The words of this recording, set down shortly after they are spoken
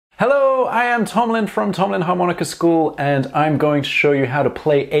Hello, I am Tomlin from Tomlin Harmonica School, and I'm going to show you how to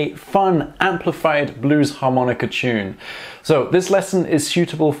play a fun amplified blues harmonica tune. So this lesson is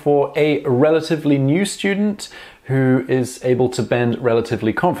suitable for a relatively new student who is able to bend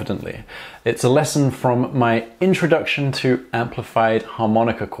relatively confidently. It's a lesson from my Introduction to Amplified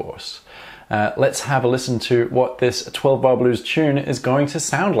Harmonica course. Let's have a listen to what this 12-bar blues tune is going to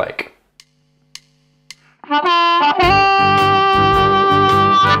sound like.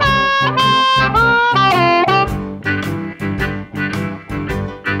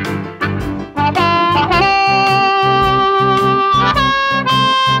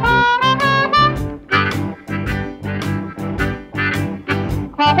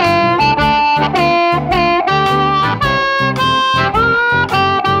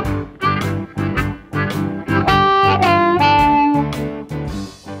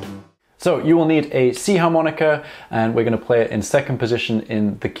 So you will need a C harmonica, and we're going to play it in second position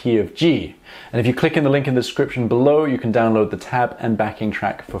in the key of G. And if you click in the link in the description below, you can download the tab and backing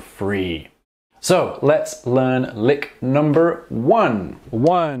track for free. So let's learn lick number 1.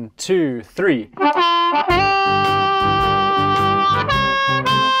 1, 2, 3.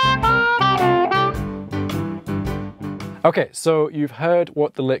 Okay, so you've heard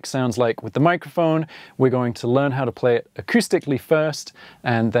what the lick sounds like with the microphone. We're going to learn how to play it acoustically first,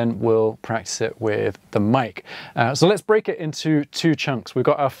 and then we'll practice it with the mic. So let's break it into two chunks. We've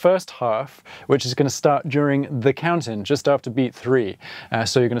got our first half, which is going to start during the count-in, just after beat 3.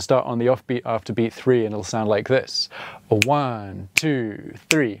 So you're going to start on the off beat after beat 3, and it'll sound like this. 1, 2,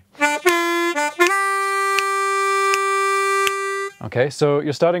 3. Okay, so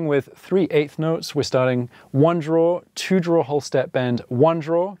you're starting with 3/8 notes. We're starting 1 draw, 2 draw whole step bend, 1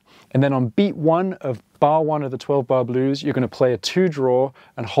 draw, and then on beat 1 of bar 1 of the 12-bar blues, you're going to play a 2 draw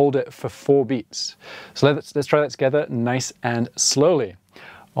and hold it for 4 beats. So let's try that together nice and slowly.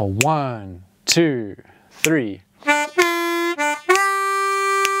 1, 2, 3.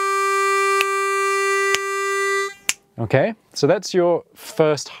 Okay, so that's your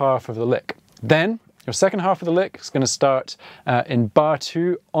first half of the lick. Then your second half of the lick is going to start in bar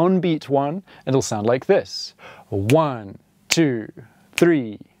 2 on beat 1, and it'll sound like this. 1, 2,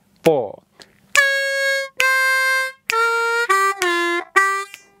 3, 4.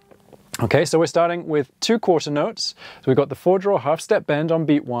 Okay, so we're starting with 2 quarter notes. So we've got the 4 draw half step bend on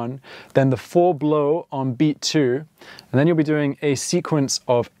beat 1, then the 4 blow on beat 2, and then you'll be doing a sequence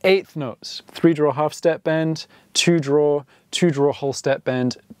of 8th notes. 3 draw half step bend, 2 draw, 2 draw whole step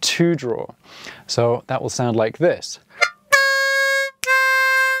bend, 2 draw. So that will sound like this.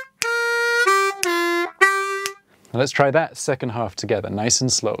 Now let's try that second half together, nice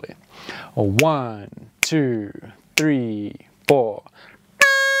and slowly. 1, 2, 3, 4.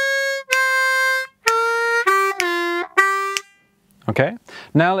 Okay,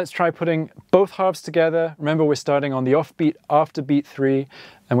 now let's try putting both halves together. Remember, we're starting on the off beat after beat 3,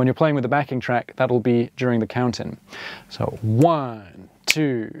 and when you're playing with the backing track, that'll be during the count-in. So 1,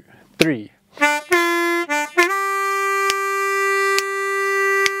 2, 3.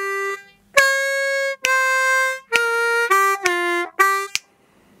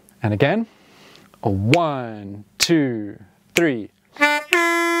 And again, 1, 2, 3.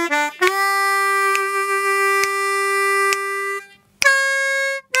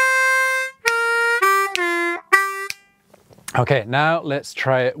 Okay, now let's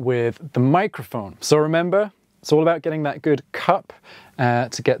try it with the microphone. So remember, it's all about getting that good cup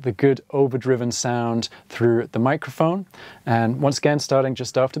to get the good overdriven sound through the microphone. And once again, starting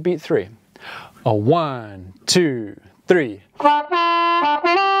just after beat 3. 1, 2, 3.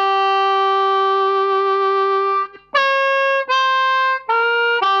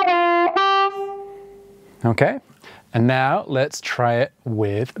 Okay, and now let's try it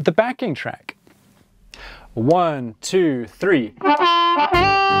with the backing track. 1, 2, 3.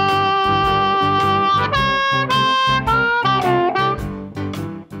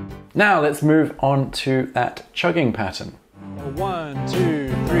 Now let's move on to that chugging pattern. 1,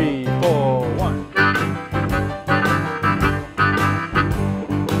 2, 3, 4, 1.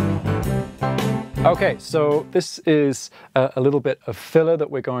 Okay, so this is a little bit of filler that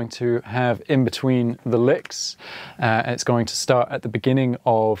we're going to have in between the licks. It's going to start at the beginning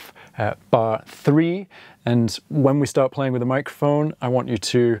of bar 3, and when we start playing with the microphone, I want you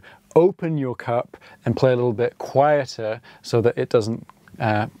to open your cup and play a little bit quieter so that it doesn't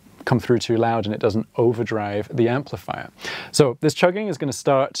come through too loud and it doesn't overdrive the amplifier. So this chugging is going to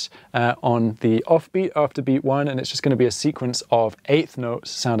start on the off beat after beat 1, and it's just going to be a sequence of 8th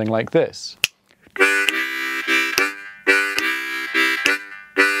notes sounding like this.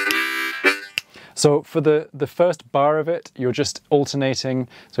 So for the first bar of it, you're just alternating.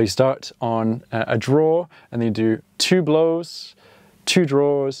 So you start on a draw, and then you do 2 blows, 2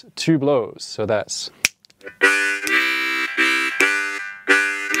 draws, 2 blows. So that's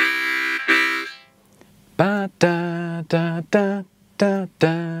ba da da da da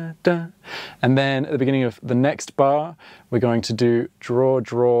da da. And then at the beginning of the next bar, we're going to do draw,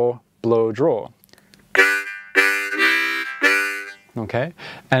 draw, blow, draw. Okay,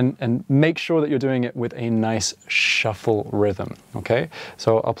 and make sure that you're doing it with a nice shuffle rhythm. Okay,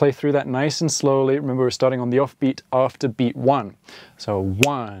 so I'll play through that nice and slowly. Remember, we're starting on the off beat after beat 1. So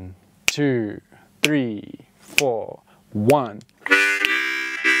 1, 2, 3, 4, 1.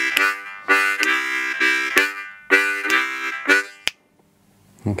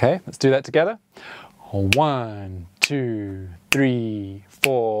 Okay, let's do that together. 1, 2, 3,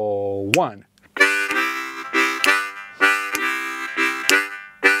 4, 1.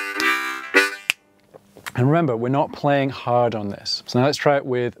 And remember, we're not playing hard on this. So now let's try it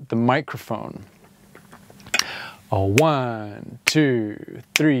with the microphone. 1, 2,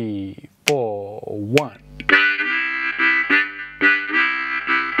 3, 4, 1.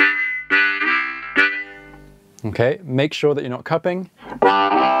 Okay, make sure that you're not cupping.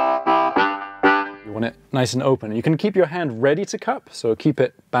 You want it nice and open. You can keep your hand ready to cup, so keep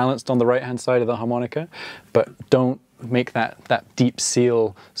it balanced on the right-hand side of the harmonica, but don't make that deep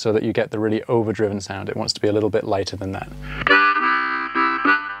seal so that you get the really overdriven sound. It wants to be a little bit lighter than that.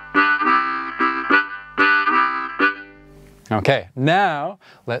 Okay, now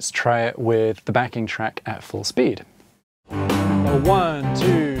let's try it with the backing track at full speed. 1,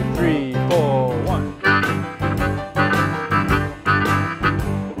 2, 3, 4, 1.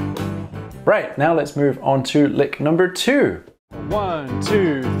 Right, now let's move on to lick number 2. 1,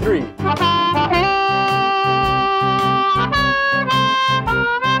 2, 3.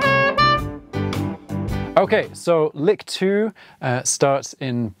 Okay, so lick 2 starts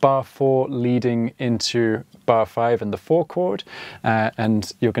in bar 4 leading into bar 5 and the 4 chord,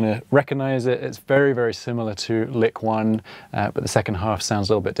 and you're going to recognize it. It's very, very similar to lick 1, but the second half sounds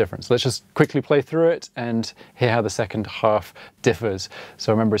a little bit different. So let's just quickly play through it and hear how the second half differs.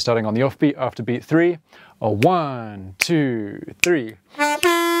 So remember, starting on the off beat after beat 3. 1, 2, 3.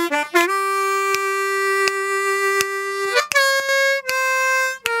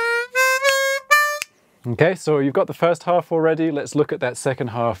 Okay, so you've got the first half already. Let's look at that second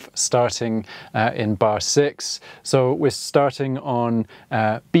half starting in bar 6. So we're starting on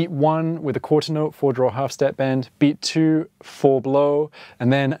beat 1 with a quarter note, 4 draw half step bend, beat 2, 4 blow,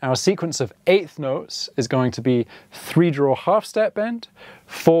 and then our sequence of 8th notes is going to be 3 draw half step bend,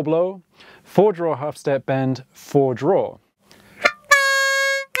 4 blow, 4 draw half step bend, 4 draw.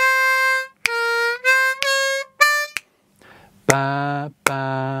 Ba,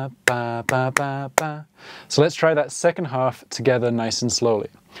 ba, ba, ba, ba, ba. So let's try that second half together nice and slowly.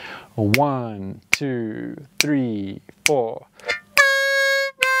 1, 2, 3, 4.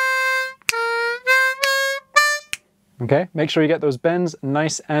 Okay, make sure you get those bends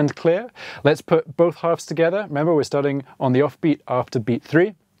nice and clear. Let's put both halves together. Remember, we're starting on the off beat after beat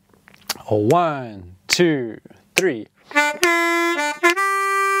 3. 1, 2, 3.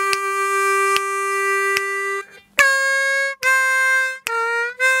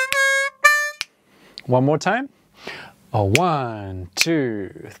 One more time. 1,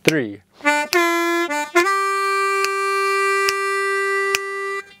 2, 3.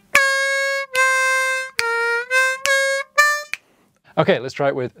 Okay, let's try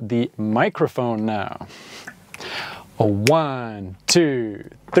it with the microphone now. 1, 2,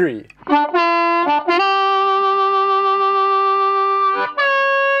 3.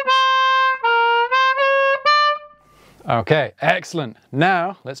 Okay, excellent.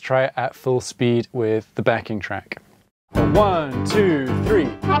 Now let's try it at full speed with the backing track. 1, 2, 3.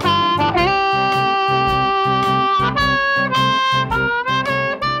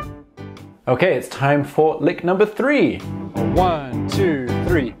 Okay, it's time for lick number 3. 1, 2,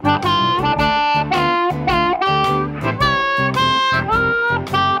 3.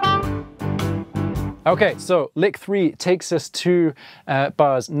 Okay, so lick 3 takes us to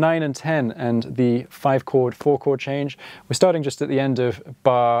bars 9 and 10 and the 5 chord, 4 chord change. We're starting just at the end of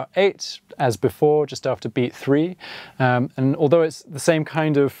bar 8 as before, just after beat 3. And although it's the same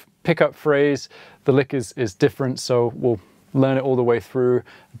kind of pickup phrase, the lick is different, so we'll learn it all the way through,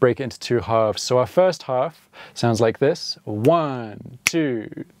 break it into 2 halves. So our first half sounds like this. 1,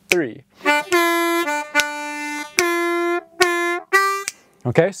 2, 3.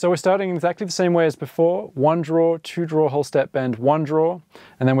 Okay, so we're starting exactly the same way as before. 1 draw, 2 draw, whole step bend, 1 draw,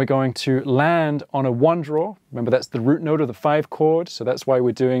 and then we're going to land on a 1 draw. Remember, that's the root note of the 5 chord, so that's why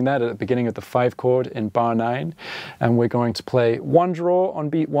we're doing that at the beginning of the 5 chord in bar 9. And we're going to play 1 draw on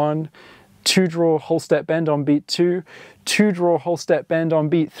beat 1, 2 draw, whole step bend on beat 2, 2 draw, whole step bend on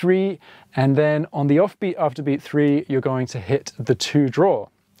beat 3, and then on the offbeat after beat 3, you're going to hit the 2 draw.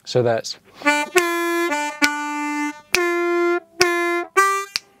 So that's...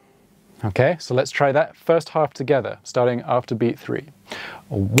 Okay, so let's try that first half together, starting after beat 3.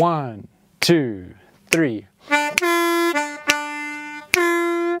 1, 2, 3.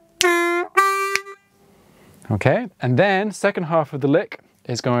 Okay, and then second half of the lick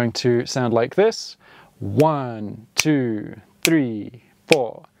is going to sound like this. 1, 2, 3,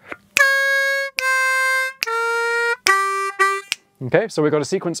 4. Okay, so we've got a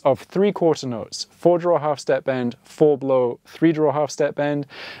sequence of 3/4 notes, 4 draw half step bend, 4 blow, 3 draw half step bend,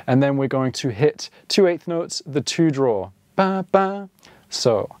 and then we're going to hit 2/8 notes, the 2 draw. Ba, ba.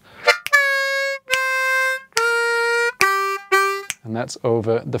 So. And that's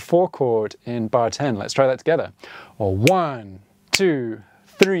over the 4 chord in bar 10. Let's try that together. 1, 2,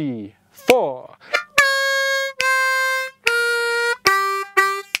 3, 4.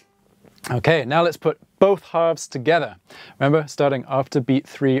 Okay, now let's put both halves together. Remember, starting after beat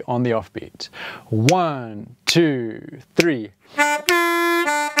 3 on the offbeat. 1, 2, 3.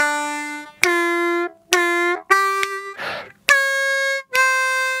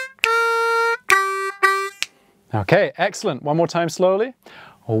 Okay, excellent. One more time slowly.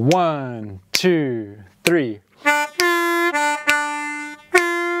 1, 2, 3.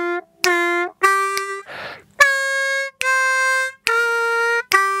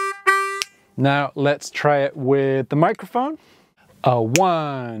 Now let's try it with the microphone.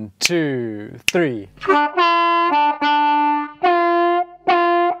 1, 2, 3.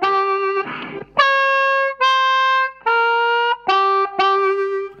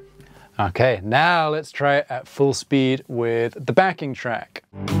 Okay, now let's try it at full speed with the backing track.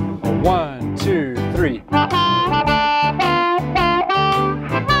 1, 2, 3.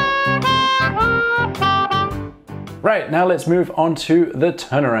 Right, now let's move on to the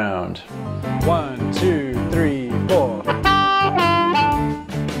turnaround. 1, 2, 3, 4.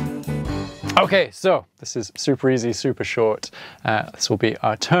 Okay, so this is super easy, super short. This will be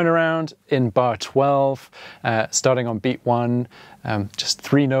our turnaround in bar 12, starting on beat 1. Just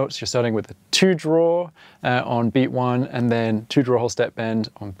 3 notes. You're starting with a 2 draw on beat 1, and then 2 draw whole step bend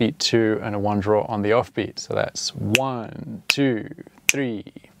on beat 2, and a 1 draw on the offbeat. So that's 1, 2, 3,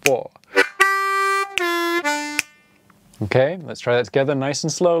 4. Okay, let's try that together nice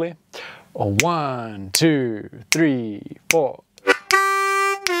and slowly. 1, 2, 3, 4.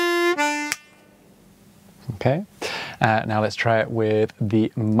 Okay, now let's try it with the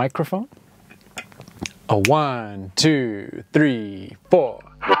microphone. 1, 2, 3, 4.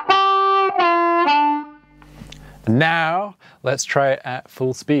 Now let's try it at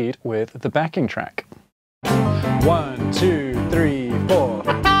full speed with the backing track. 1, 2, 3, 4.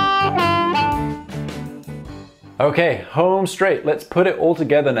 Okay, home straight. Let's put it all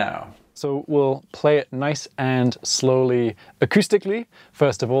together now. So we'll play it nice and slowly acoustically,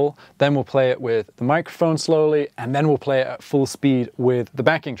 first of all, then we'll play it with the microphone slowly, and then we'll play it at full speed with the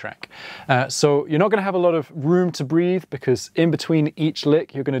backing track. So you're not going to have a lot of room to breathe, because in between each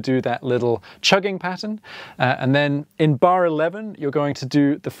lick you're going to do that little chugging pattern, and then in bar 11 you're going to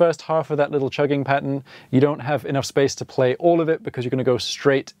do the first half of that little chugging pattern. You don't have enough space to play all of it because you're going to go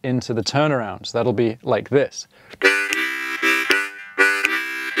straight into the turnaround. So that'll be like this.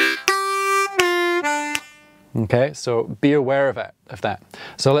 Okay, so be aware of that.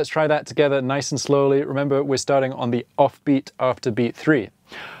 So let's try that together nice and slowly. Remember, we're starting on the offbeat after beat 3.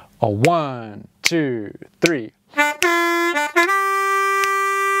 1, 2, 3.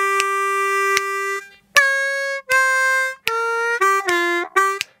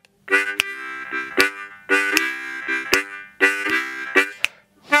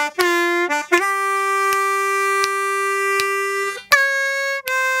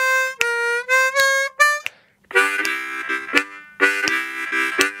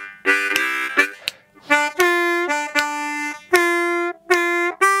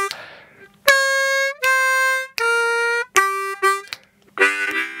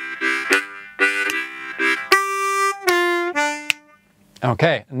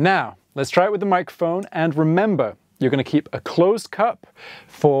 Okay, now let's try it with the microphone, and remember, you're going to keep a closed cup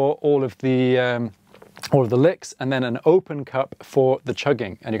for all of the licks, and then an open cup for the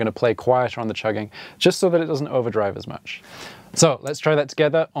chugging, and you're going to play quieter on the chugging just so that it doesn't overdrive as much. So let's try that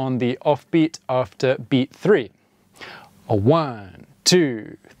together on the offbeat after beat 3. 1,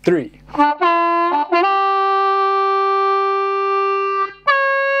 2, 3.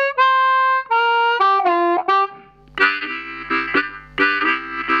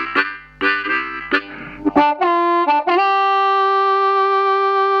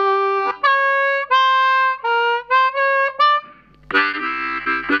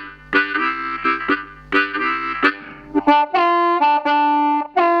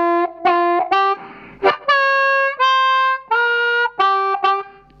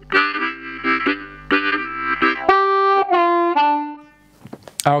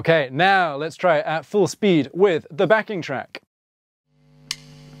 Okay, now let's try it at full speed with the backing track.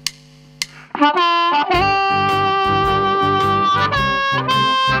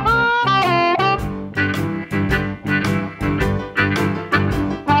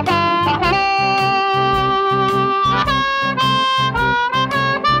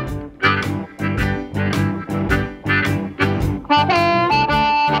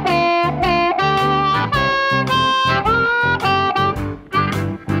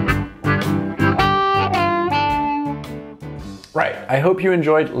 Right, I hope you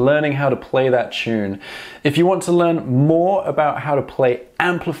enjoyed learning how to play that tune. If you want to learn more about how to play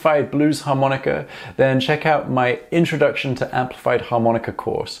amplified blues harmonica, then check out my Introduction to Amplified Harmonica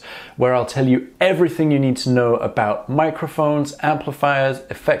course, where I'll tell you everything you need to know about microphones, amplifiers,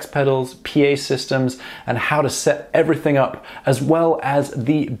 effects pedals, PA systems, and how to set everything up, as well as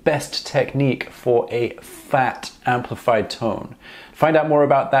the best technique for a fat amplified tone. To find out more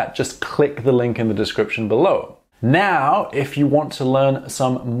about that, just click the link in the description below. Now, if you want to learn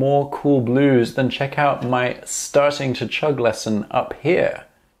some more cool blues, then check out my Starting to Chug lesson up here.